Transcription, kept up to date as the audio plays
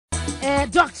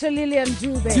Dr. Lillian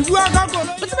Dube. Di bua ka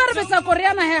kone. Botse ba re betsa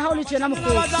koreana he ha o le tjena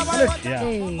mogolo.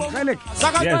 Galek.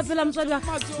 Ba phela motswadi wa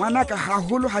ka. Ngwana ka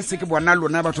haholo ha se ke bona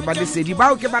lona batho ba lesedi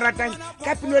bao ke baratang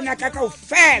ka pelo na ka ka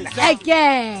ofela.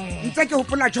 Ntse ke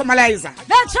hopola chomalizer.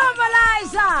 The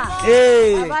Chomalizer.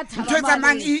 Ntse tsa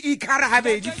mang I khara ha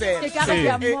be di fela.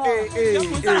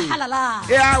 Halala.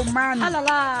 Man.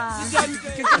 Halala.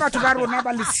 Ke batho ba rona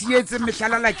ba le sietse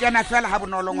metlalala ke yana fela ha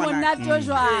bonolo ngwana. Mona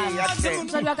tjojwana.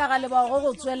 Motswadi wa ka ga le ba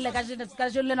go tswelle ka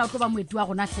jeno lena o tlo ba moeti wa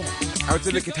rona fela. A o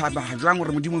tsele ke thaba jwang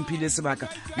gore modimo mphile sebaka.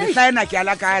 Metlaena ke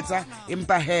ala ka tsa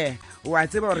empa he wa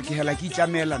tseba gore ke hela ke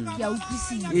itlamela nna. Ke a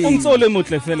utlwisisa. O ntse o le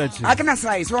motle fela tje. A ke na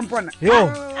size wa mpona.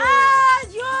 Yo.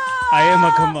 I am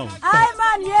a come on. I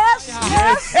man, yes.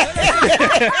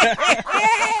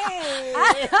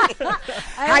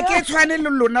 Ha ke tshwane le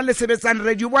lona le sebetsang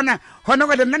radio bona hona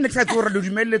go le nna ne ke sa tsore le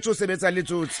dumelletse o sebetsa le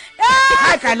tsotsi.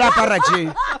 Ha ka la para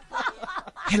tje.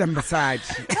 Hela mbasadi.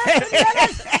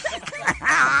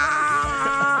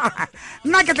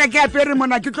 Nna ke tla ke apere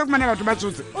mona ke tlo mana batho ba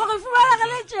tsotsi. O re fumana ka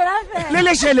le tjela fela.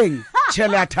 Le sheleng,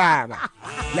 tshele a thaba.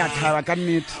 La thaba ka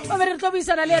nnete. O re tlo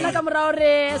buisana le yena ka morao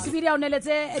re sebidi a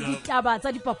oneletse ditaba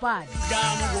tsa dipapadi.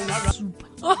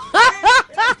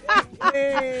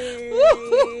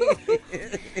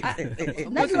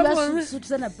 Na ke ba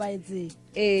sutsana paetse.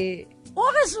 O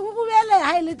re se go bele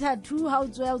ha ile tattoo ha o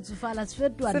tswa o tsufala se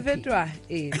fetwa.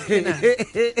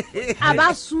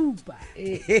 Aba super.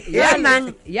 Ya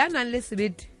nang le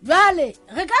sebete. Vale,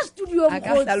 re ka studio A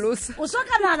ka hlalosa. o so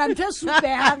kana na ntwe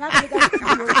super ha nga le ka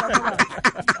studio.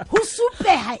 Ho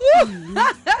super ha.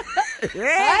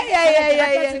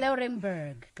 Ai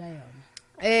Laurenberg ka yona.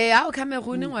 Ha o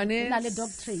Cameroon ngwane. Na le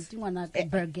doctorate ngwana ka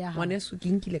Berg ya ha. Ngwane su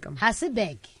kinkile ka. Ha se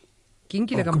bag.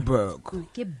 Kinkile ka.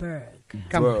 Ke Berg.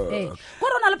 Go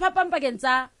rona le phapang pakeng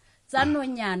tsa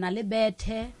nonyana le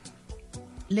bethe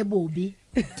le bobi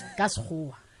ka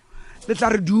sekgowa. Le tla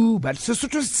re duba se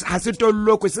sotho ha se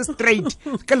toloko se straight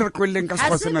ke le re kwelleng ka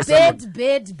Ha sekgo se sena sa.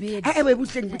 bed. Ha e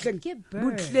butleng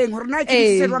hore na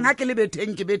ke se rwang ha ke le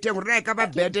beteng ke beteng hore ka ba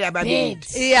bed ya ba bed.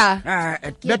 Yeah.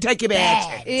 Bethe ke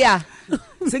bethe. Yeah.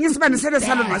 Senge se bane se le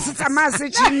salona se tsamaya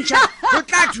se tšhintšha go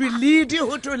tla thwe lead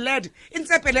ho to led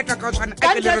ntse pele ka ka tshwana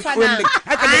a ke le re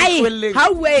kwelleng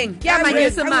How weng ke a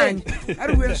manyese man. a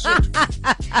re bue Sotho.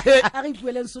 A re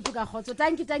ipueleng Sotho ka khotso.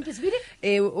 Thank you Sibidi.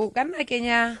 O ka nna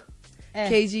kenya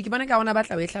kg ke bona ka ona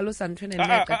batla o e hlalosa ntwe ne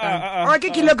nna ka ka. O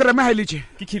ke kilogram ha ile tje.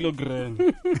 Ke kilogram.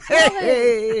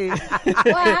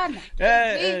 Wana.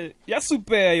 Ya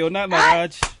super yona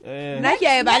marach. Nna ke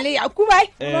e bale ya kubai.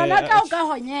 Rona ka o ka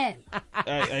honyela.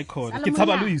 Ai khona. Ke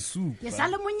tsaba lo isu. Ke sa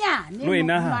le monyane.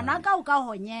 Wena ha. Mana ka o ka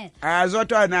honyela. A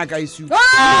zoto ana ka isu.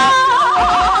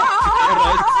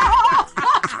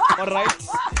 All right.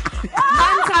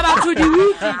 Manta ba to the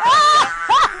week.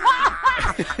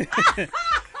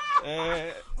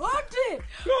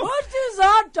 Oti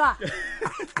zota.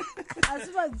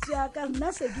 Asiba tsaka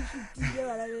nna se di fitile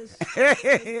bana beso.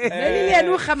 Le le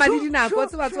no khama di dinako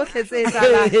tse ba tsohle tse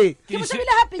etsalang. Ke mo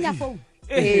shebile hape nya phone.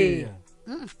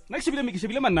 Na ke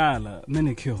shebile manala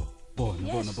manicure. Bona.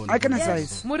 I can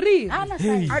size. Muri. Ana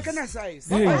sai. I can size.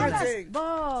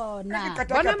 Bona.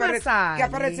 Bona masai. Ke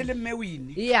aparetse le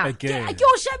mmewini. Yeah. Ke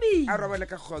o shebi. A robala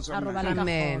ka khotso. A robala ka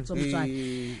Amen. khotso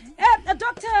motswadi.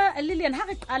 Dr. Lillian ha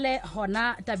re qale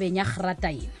hona tabeng ya kgrata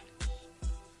ena.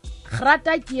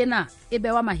 Kgrata ke ena e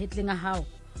bewa mahetleng a hao.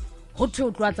 Ho thwe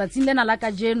o tloa tsatsing lena la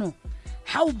ka jeno.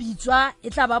 Ha o bitswa e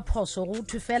tla ba phoso go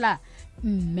thufela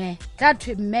mme. Tla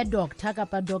thwe mme doctor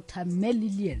kapa Dr. Mme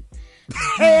Lillian.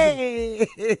 E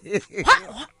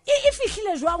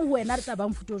fihlile jwang wena re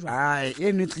tabang futo jwang? Ai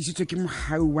e ne tlisitswe ke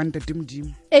mohau wa ntate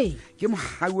modimo. Ke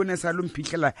mohau ona sa lo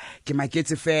mphihlela ke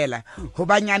maketse fela ho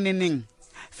banyaneneng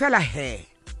fela he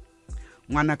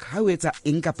ngwana ka o etsa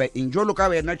eng kapa eng jolo ka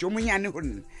wena tjo monyane ho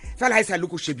nna fela ha isa le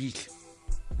go shebile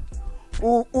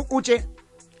o tje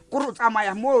go re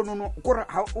tsamaya mo no gore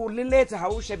ha o leletse ha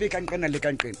o shebe kankana le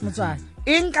kankana Motswadi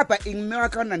eng kapa eng me wa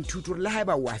ka nna nthuto le ha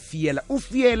ba wa fiela o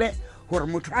fiele gore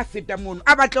motho a feta mono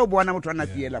a batla o bona motho ana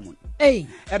fiela mono ene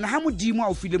ha modimo a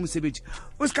o file mosebetsi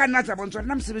o ska nna tsa bontswa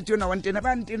nna mosebetsi ona wa ntena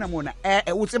ba ntena mona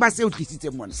o tseba se o tlisitse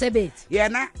mona sebetsi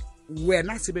yena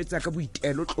wena sebetsa ka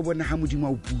boitelo tlo bona ha modimo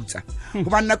a o putsa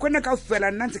hoba nna kwena ka o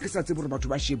fela nna ntse ke sa tsebe gore batho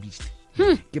ba shebile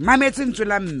ke mametse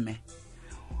ntswela mme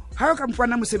ha o ka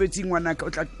mpona mosebetsing wana ka o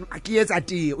tla ke etsa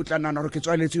tee o tla nana gore ke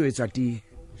tswaletse o etsa tee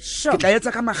ke tla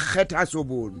etsa ka makgetha a so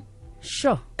bono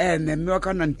ene mme wa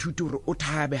ka nna nthuto gore o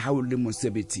thabe ha o le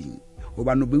mosebetsing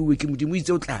hoba no beuwe ke modimo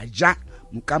itse o tla ja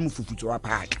ka mofufutso wa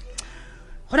phatla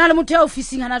gona le motho ya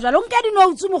ofising hana jwalo nka di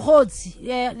notes mogotsi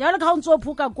ya le ka o ntse o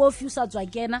phuka kofi o sa tswa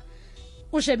kena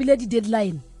o shebile di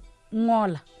deadline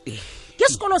ngola ke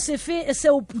sekolo sefe se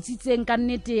o putsitseng ka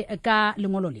nnete ka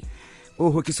lengolo le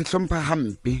ke se hlompha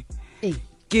hampe ee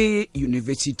ke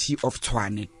University of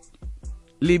Tshwane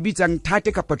le bitsang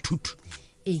Thate kapa Thutu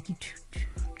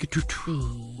ke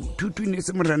Thutu ne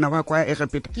se morena wa kwa e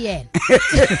repeta ke yena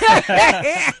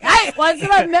ai wa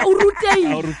tseba mme o rutei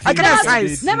a ke na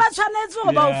size ne ba tshwanetse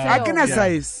go ba o a ke na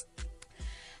size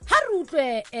ha re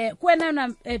utlwe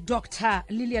kwena Dr.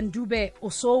 Lillian Dube o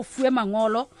so fuwe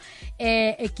mangolo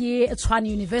ke Tshwane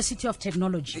University of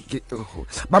Technology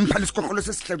ba mpha le sekotlolo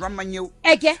se sehlelwa manyeo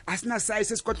eke a sena size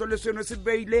se sekotlolo seno se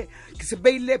beile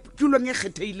tulong e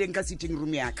kgetheileng ka sitting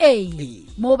room ya ka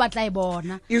mo ba tla e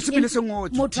bona e se pele se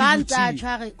ngotse motho a ntse a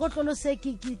tshware kotlolo se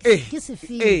ke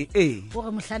sefeng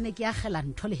gore mohlane ke a gela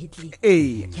ntho le hetleng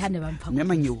ke ha ne ba mpha mme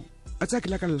manyeo a tsa ke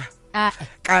la ka lla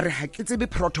ka re ha ke tsebe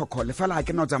protocol fa la ha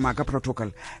ke no tsamaya ka protocol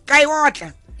ka e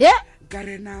otla ka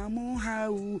re na mo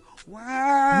hau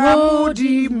wa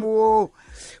modimo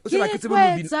o se ba ke tsebe mo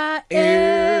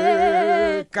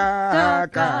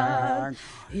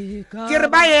ke re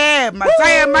ba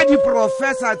ema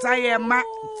di-professor tsa ema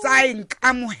tsa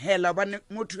enkamohela bane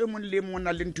motho e mong le mong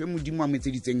na le ntho e modimo a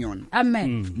metseditseng yona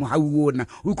amen mohau ona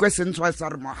o ukwe sentshwa sa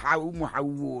re mohau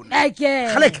ona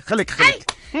galek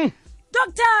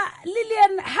Dr.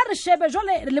 Lillian ha re shebe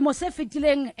jole le mo se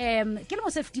fetileng ke le mo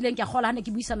se fetileng ke gola hane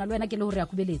ke buisana le wena ke le hore ya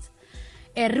kubeletsa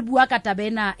re bua ka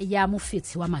tabena ya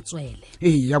mofetsi wa matswele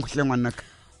ya go hle ngwanaka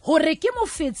hore ke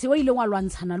mofetsi wa ile wa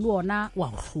lwantshana le ona wa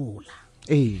go hlola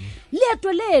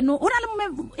leeto leno hona le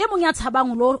e mong ya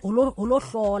tshabang lo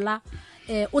hlola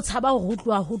o tshaba go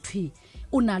tlwa ho thwe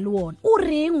o na le wona o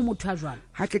reng motho a jwana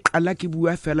ha ke qala ke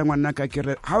bua fela ngwanaka ke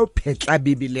re ha o phetla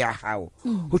bibele ya hao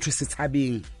ho thwe se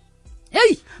tshabeng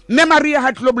mme Maria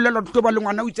ha tlo bolelo tlo ba le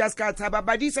ngwana o itse a ska tshaba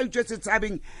badisa utse se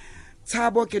tshabeng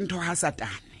tshabo ke ntho ha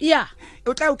satane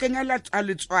o tla o kenyela tsa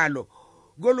letswalo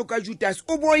golo ka Judas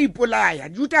o bo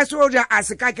ipolaya Judas o ja a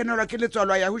se ka kenelwa ke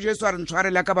letswalo ya ho Jesu a re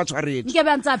ntshwarela ka ba tshwaredi ke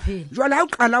ba ntsa phela jwale ha o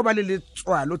qala o ba le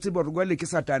letswalo tsebo re go le ke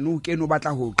satane o kene o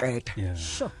batla ho qeta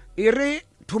e re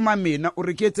thoma mena o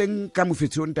re ke etseng ka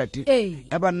mofetsi o ntate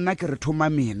ya ba nna ke re thoma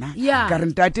mena ka re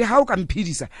ntate ha o ka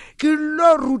mphidisa ke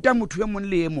lo ruta motho e mong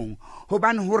le e mong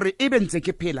hobane hore e bentse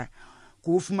ke phela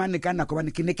go fumane ka nako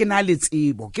bane ke ne ke na le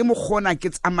tsebo ke mo kgona ke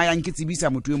tsamayang ke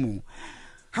tsebisa motho e mong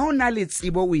ha o na le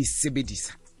tsebo o e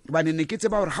sebedisa bane ne ke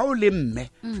tseba hore ha o le mme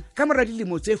ka mora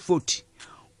dilemo tse 40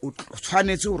 o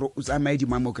tshwanetse hore o tsamaye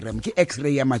di-mammogram ke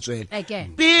x-ray ya matswele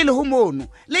pele ho mono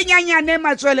le nyanyane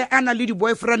matswele ana le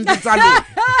di-boyfriend tsa lona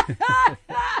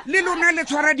le lona le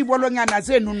tshwara dibolonyana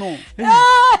tse nono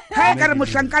ha e ka re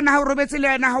mohlankana ha o robetse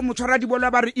le yena ha o mo tshwara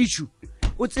dibolo ba re issue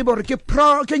o tsebe hore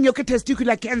ke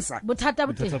testicular cancer bothata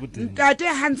boteng ntate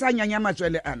ha ntsa nyanya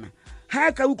matswele ana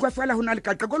ha ka ukwa fela hona le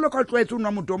kakakolo ka tlwaetse o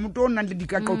nwa moto o nang le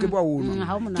dikakao ke ba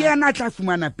ono ke yana tla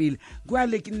fumana pele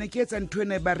gwale ke ne ke etsa ntho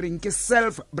ene ba reng ke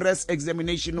self breast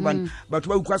examination ban batho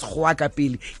ba ukwa sekgowa ka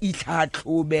pele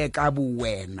itlhatlhobe ka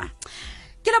buwena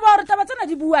ke le ba hore taba tsena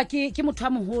di bua ke motho a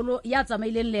moholo ya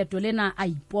tsamaileng leeto lena a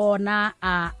ipona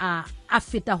a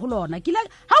feta ho lona ke le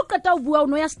ha o qeta o bua o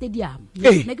no ya stadium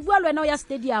ne ke bua le wena o ya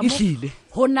stadium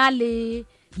hona le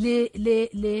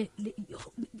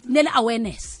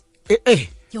awareness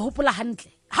ke hopola hantle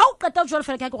ha o qeta o jwale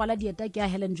fela ke go la dieta ke ya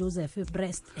Helen Joseph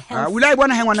breast health o la e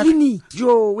bona ha ngwana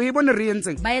jo o e bone re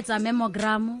entseng ba etsa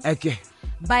mammogram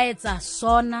ba etsa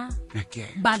sona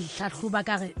ba hlahloba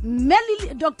ka re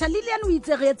Dr. Lillian o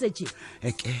itse re etse tje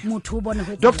motho o bone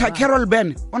ho Dr. Carol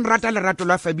Ben on rata lerato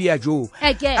la Fabia Jo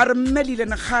a re mmelile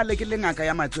ne khale ke lengaka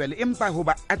ya matswele empa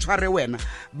hoba a tshware wena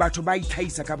batho ba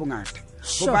ithaisa ka bongata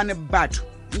hobane batho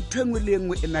ntwengwe le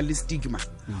engwe ena le stigma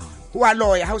wa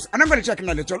lawyer house ana ngole check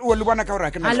na letswalo o le bona ka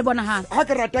hore a le bona ha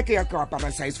ke rata ke ya ka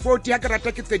apara size 40 ha ke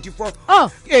rata ke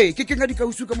 34 ke kenga di ka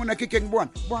usuka mona ke keng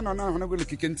bona na hona go le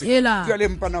ke kentse ke le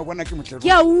mpa na bona ke motlhelo ke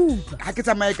a utlwa ha ke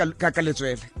tsamaye ka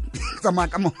letswele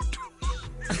tsamaya ka motho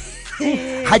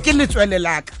ha ke letswele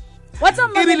laka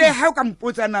e bile ha o ka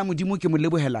mpotsa na modimo ke mo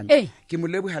lebohelang ke mo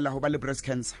lebohela ho ba le breast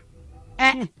cancer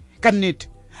ka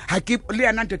nnete ha ke le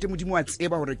yana ntate modimo wa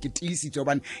tseba hore ke tiisitse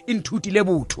hobane inthutile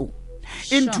botho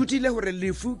inthutile hore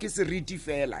lefu ke seriti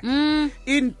fela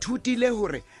inthutile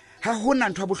hore ha hona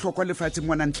ntho a bohlokwa lefatshe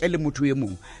mona ntle le motho e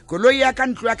mong koloi ya ka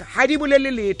ntlo ya ka ha di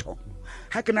bolele letho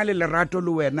ha ke na le lerato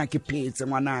le wena ke phetse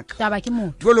ngwanaka taba ke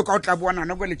motho jolo ka o tla bona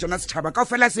na go le tsona setšhaba ka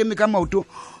fela se eme ka maoto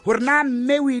hore na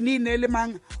mme o ne le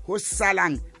mang ho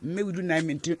salang mme o duna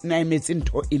emetse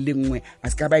ntho e le nngwe a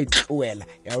se ka ba itloela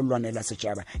ya o lwanela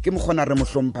setšhaba ke mogona re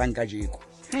mohlomphang ka jeko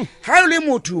ha o le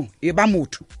motho e ba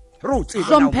motho ro tseba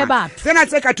hlomphe batho tsena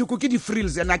tse ka thuko ke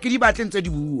di-frills na ke di batle ntse di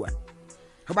bua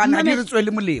gobane ga di re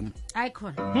tswele molemo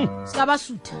icon ska ba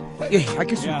sutha ha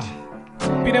ke sutha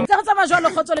tsa tsa majwalo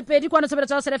khotso le pedi kwana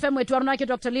tsebetso ya SFM wethu wa rona ke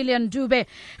Dr Lillian Dube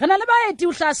rena le baeti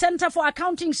o hla Center for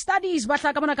Accounting Studies ba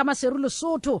hla ka mona ka Maseru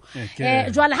Lesotho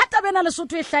jwale hata bena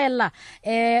Lesotho e hlaella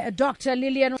Dr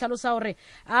Lillian o hlalosa hore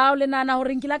a o le nana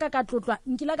hore nkila ka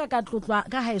tlotlwa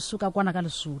ka ha eso ka kwana ka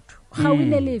Lesotho ga o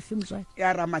ile lefe motswa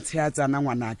ya Ramatsheatsana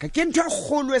ngwanaka ke ntho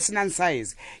kgolo e senang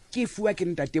size ke fuwa ke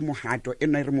ntate Mohato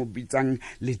ena re mo bitsang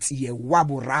Letsie wa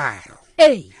boraro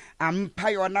ampha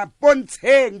yona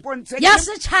pontsheng ya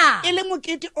setšhaba e le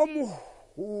mokete o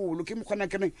moholo ke mokgona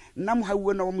ke nna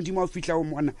mohauwena wa modimo o fihla o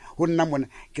mona ho nna mona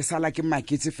ke sala ke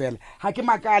maketse fela ha ke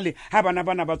makale ha bana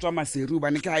ba tswa Maseru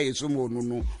bane ke ha etso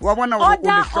monono wa bona o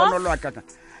le hlololo ka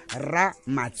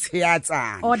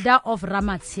Ramatsheatsana order of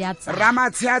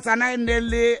Ramatsheatsana ene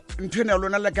le nthwena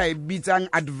lona le ka e bitsang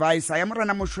advisor ya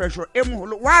morana moshweshwe e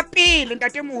moholo wa pele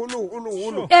ntate moholo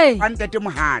holo wa ntate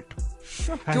Mohato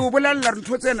ke o bolella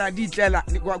ntho tsena di itlela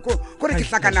ko re ke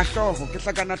hlakana hloho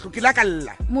ke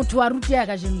lakalla motho wa rutia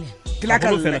ka jenle ke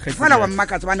lakalla fela wa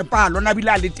mmakatsa bane palo na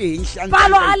bila le teng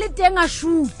palo a le teng a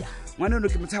shoota ngwana no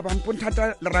ke motshaba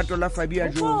mponthata lerato la Fabia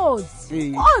jo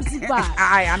ba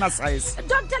ai ana size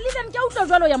Dr Lillian ke utla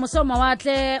jwalo ya moseo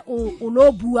mawatle o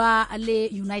lo bua le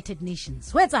United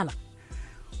Nations ho etsala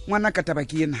ngwana ka taba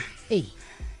ke ena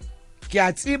ke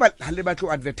a tseba ha le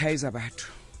batlo advertiser batho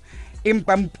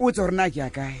empa mpotsa hore na ke ya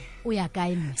kae o ya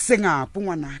kae Singapore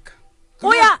ngwanaka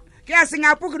o ya ke a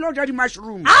Singapore ke lo ja di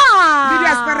mushroom le di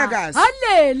asparagus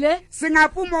halele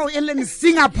Singapore mo e leng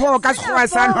Singapore ka sekgowa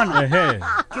sa nona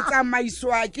ke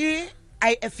tsamaiswa ke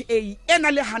IFA ena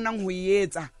le hanang ho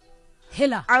etsa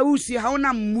hela ausi ha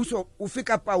ona mmuso o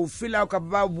fika pa o fela ka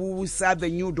ba busa the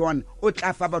new dawn o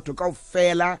tla fa batho ka o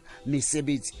fela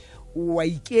mesebetsi wa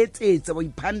iketsetsa wa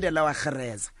iphandela wa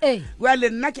kgereza wa le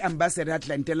nna ke ambassador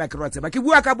Atlantela ke rotse ba ke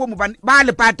bua ka bomo ba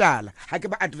le patala ha ke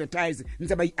ba advertise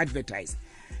ntse ba advertise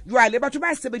jwale batho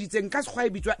ba sebeditseng ka sekgwa e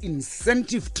bitswa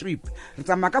incentive trip re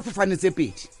tsamaya ka fofane tse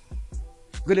pedi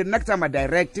le nna ke tsamaya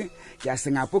direct ke ya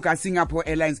Singapore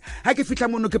Airlines ha ke fihla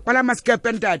mono ke palama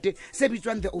skepe ntate se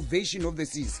bitswang the ovation of the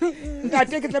seas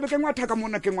ntate ke tlabe ke ngwatha ka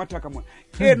mona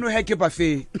eno ha ke ba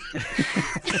fe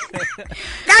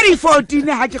ka di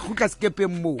 14 ha ke khutla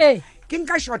skepeng mo ke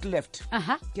nka short left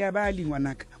ke ba li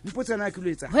ngwanaka mpotsana ke lo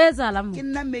etsa ho etsala mo ke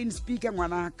nna main speaker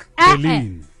ngwanaka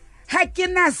ha ke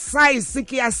na size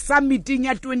ke ya summiting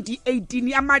ya 2018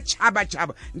 ya machaba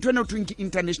ntho ne twinki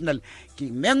international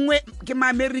ke mengwe ke ma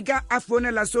America a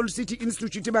fonela Soul City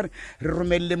Institute ba re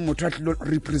romelle motho a tlo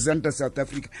represent South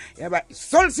Africa ya ba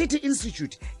Soul City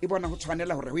Institute e bona ho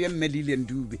tshwanela hore ho ye Mme Lillian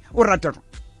Dube o rata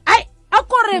ai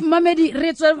akore mamedi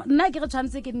re tswe nna ke re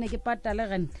tshwantse ke nne ke patale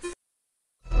rent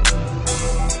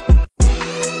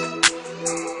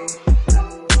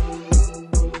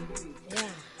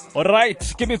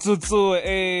Alright, ke metsotso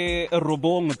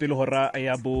robong pele hora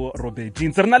ya bo robedi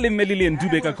ntse rena le Mme Lillian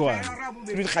Dube ka kwana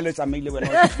re khaletsa maile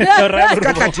wena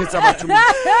ka thetsa batho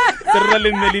rena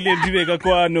le Mme Lillian Dube ka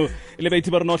kwano le baiti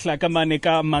ba rona o hla ka mane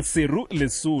ka Maseru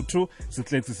Lesotho se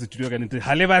tletse studio ka nete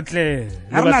ha le batle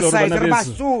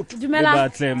dumela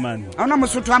batle man ha ona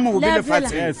Mosotho a mo be le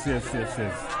fatshe yes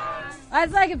a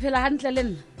tsa ke phela hantle le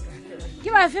nna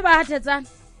ke ba fe ba hathetsana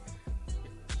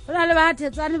Ona le ba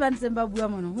hathetsane ba ntseng ba bua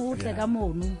mona ho tle ka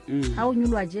mono ha o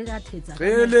nyulwa je ka thetsa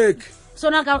relek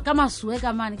sona ka masue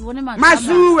ka mane ke bone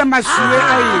masue a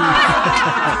eng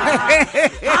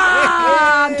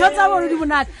ntotsa bona di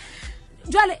monate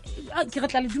jwale ke re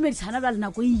tla le dumedisana ba le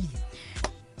nako ile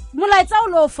molaetsa o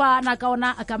lo fa na ka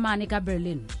ona ka mane ka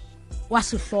Berlin wa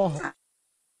sehloho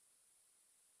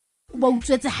ba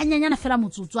utswetse hanyanyana fela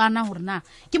motsotswana hore na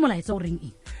ke molaetsa o reng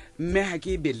eng mme ha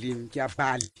ke Berlin ke ya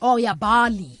Bali ya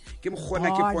Bali ke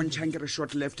mkhona ke pontshang ke re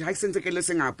short left ha ke sentse ke le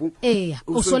Singapore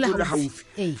o so le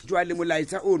haufi jwale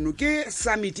molaetsa ono ke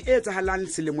summit e tsahalang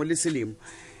selemo le selemo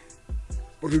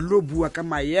re lo bua ka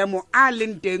maemo a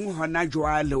leng teng hona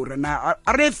jwale hore na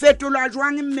re fetola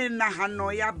jwang menahano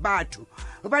ya batho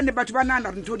hobane batho ba nana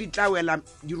re ntho di tlawela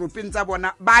diropeng tsa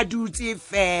bona ba dutse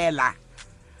fela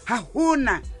ha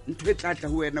hona ntho e tlatla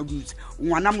ho wena gutse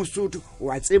ngwana Mosotho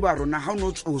wa tseba rona ha o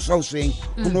no tsosa o sweng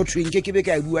o no twinke ke be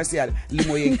ka bua se le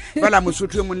moyeng bala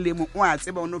Mosotho e mon le mo o a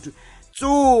tseba o no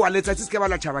tso a letsatsi se ke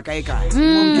bala tshaba kae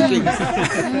mo nkekeng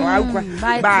wa ukwa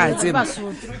ba tseba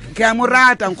ke a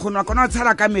morata nkgono wa kona o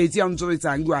tshala ka metsi a ntso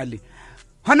etsang jwale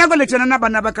hona go letjana na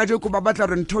bana ba ka jo go ba batla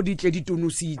re ntho di tle di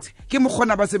tonositse ke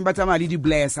mogona ba seng ba tsamaya le di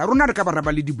blesser rona re ka ba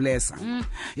raba le di blesser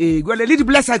gole le di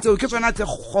blesser tseo ke tsona tse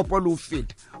gopolo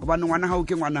feta obane ngwana ha o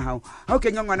ke ngwana ha o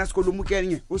ke ngwana sekolo mo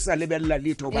kenye o sa lebella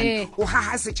letho obane o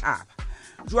ha setšhaba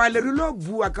jwale re lo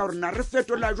bua ka gore na re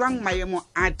fetola jwang maemo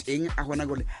a teng a gona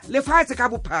gole lefatshe ka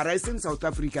bophara e seng South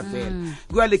Africa fela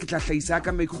jwale ke tla hlaisa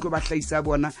ka maikutlo ba hlaisa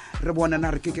bona re bona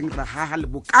na re kekeng ra haha le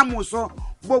bokamoso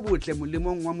bo botle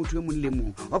molemong wa motho e mong le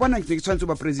mong wa bona ke tshwantse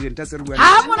ba president a se re bua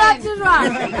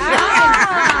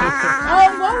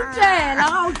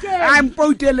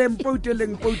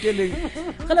mpoteleng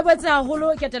re le botse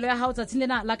haholo ketelo ya hao tsatsing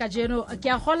lena la ka jeno ke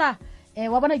a gola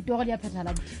wa bona ditoro di a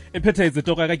phethala e phethetse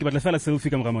toka ka ke batla fela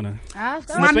selfie ka moga mona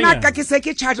ngwana ka ke se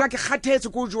ke charge ke kgathetse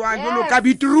ko jwang lo ka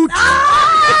beetroot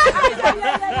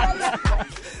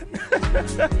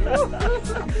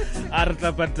a re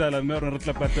tla patala mme re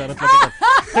tla patala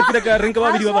kgetile ka renka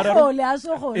ba bidi ba bararo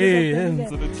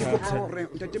gore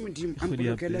ntate modimo a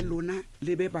mpolokele lona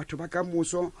le be batho ba ka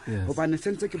moso gobane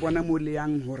sentse ke bona mo le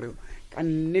yang gore ka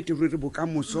nnete re boka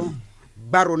moso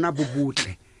ba rona bo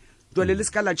botle jwale le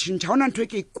ska la tšhintšha ga ona ntho e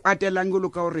ke kwatelang golo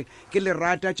ka gore ke le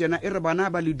rata tjena e re bana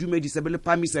ba le dumedisa be le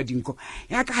phamisa dinko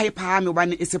ya ka ga e phame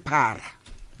obane e sephara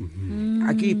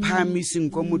a ke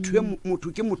iphamisengko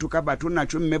motho ke motho ka batho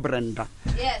natsho mme Brenda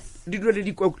di dole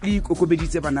di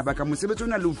kokobeditse bana ba ka mosebetsi o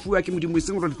na le fua ke modimo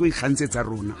seng gore di go ikgantsetsa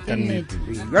rona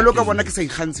jalo ka bona ke sa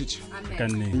ikgantsetse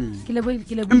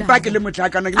empa ke le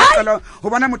motlhakana ke letala go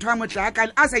bona motho wa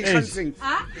motlhakane a sa ikgantseng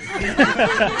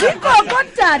ke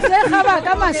kokotate e gaba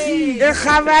ka masiba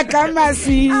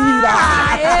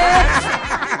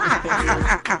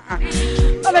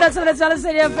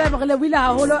re leboile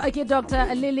haholo ke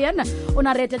Dr. Lillian o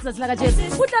na re etetse tsela ka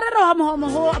jeno o tla re re homo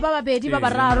ho ba babedi ba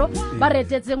bararo ba re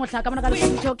etetseng o tlhaka mona ka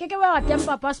letšho ke wa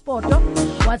tempa passporto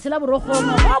wa tshela borogong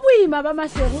wa boima ba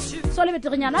masego so le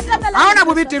beterenyana tamela a ona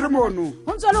bo betere mono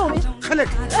ho ntse le hobe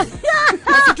kgeleka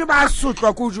ba tshotlo ba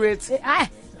sotlwa ko jwetse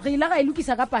re ila ga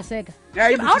ilukisa ka paseka Ya,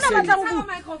 a ona ilukiseng. batla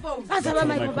go ba sa ba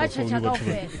micro ba chacha ka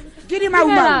ofela ke di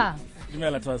maumang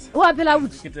dumela Thwas o apela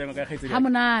abuti ke teng ka kgetile ha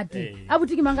monate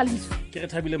abuti ke manga le bitso ke re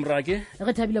thabile morake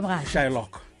re thabile mogae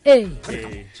Shylock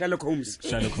Sherlock Holmes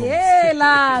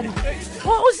hela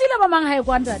o sile ba mang ha e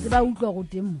kwanda ba utlwa go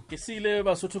temo ke sile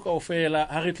basotho kaofela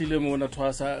ha re tlile mona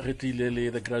Thwasa re tlile le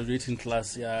the graduating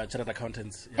class ya chartered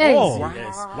accountants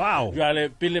Wow. jwale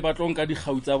pele ba tlonka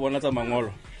digau tsa bona tsa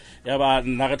mangolo ya ba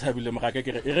nna re thabile morake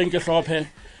ke re e reng ke hlophe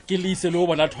ke lise le o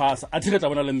bona Thwasa a thiretla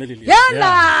bona le mmele le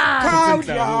yela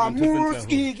Kaula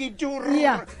muski ki turi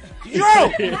ya yo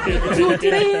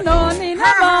tutrino ni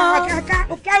na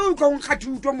o ka o go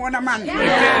khathuto mona man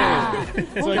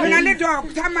mona le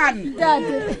doctor man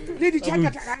le di chata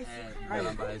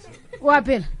o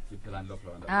apela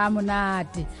a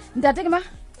monate ntate ke ma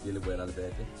le boela le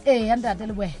bete ya ntate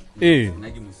le boela nna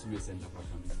ke mosuwe sentla fa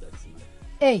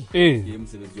ke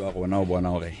mosebetsi wa rona o bona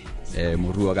gore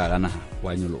moruo ka gana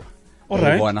wa nyologa o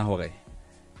bona gore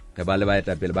re ba le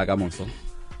baetapele ba ka moso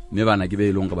mme bana ke be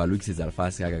e leng go ba lokisetsa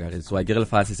lefase ka kakaretso wa ke re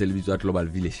lefase se le bitswa global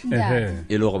village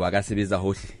e le gore ba ka sebetsa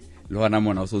hohle le gona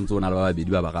mona o sontse o na le ba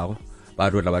babedi ba bagago ba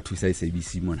tla ba thusa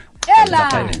SABC mona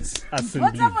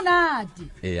What's monate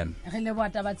re le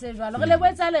bota ba tse jwalo re le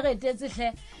boetsa le re etetse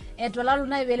hle eto la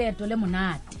lona e be le eto le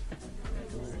monate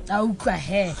a utlwa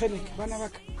he bana ba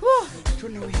ka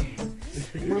tshone we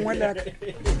mangwela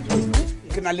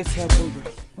ke na le tshepo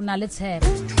o na le tshepo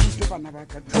ke bana ba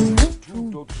ka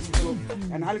tuto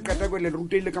ana hal ka go le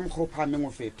rutile ka mkhopha me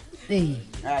ngo feta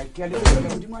ke le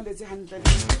modimo a letse hantle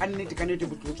a nnete ka nnete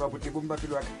botlotswa bote bomba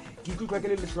pelo wa ke ikutlwa ke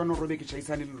le lehlono robe ke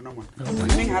chaisane le lona mona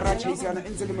mme ha ra chaisana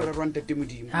entse le morero wa ntate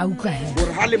modimo a utlwa he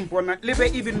gore ha le mpona le be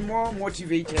even more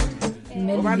motivated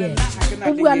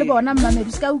o bua le bona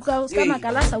mmamedi ska utlwa ska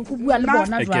makala sa o bua le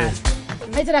bona jwalo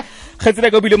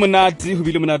kgetsela ka o bile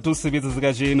monate o sebetsa se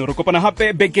ka jeno re kopana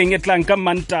hape bekeng e tlang ka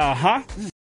Mantaha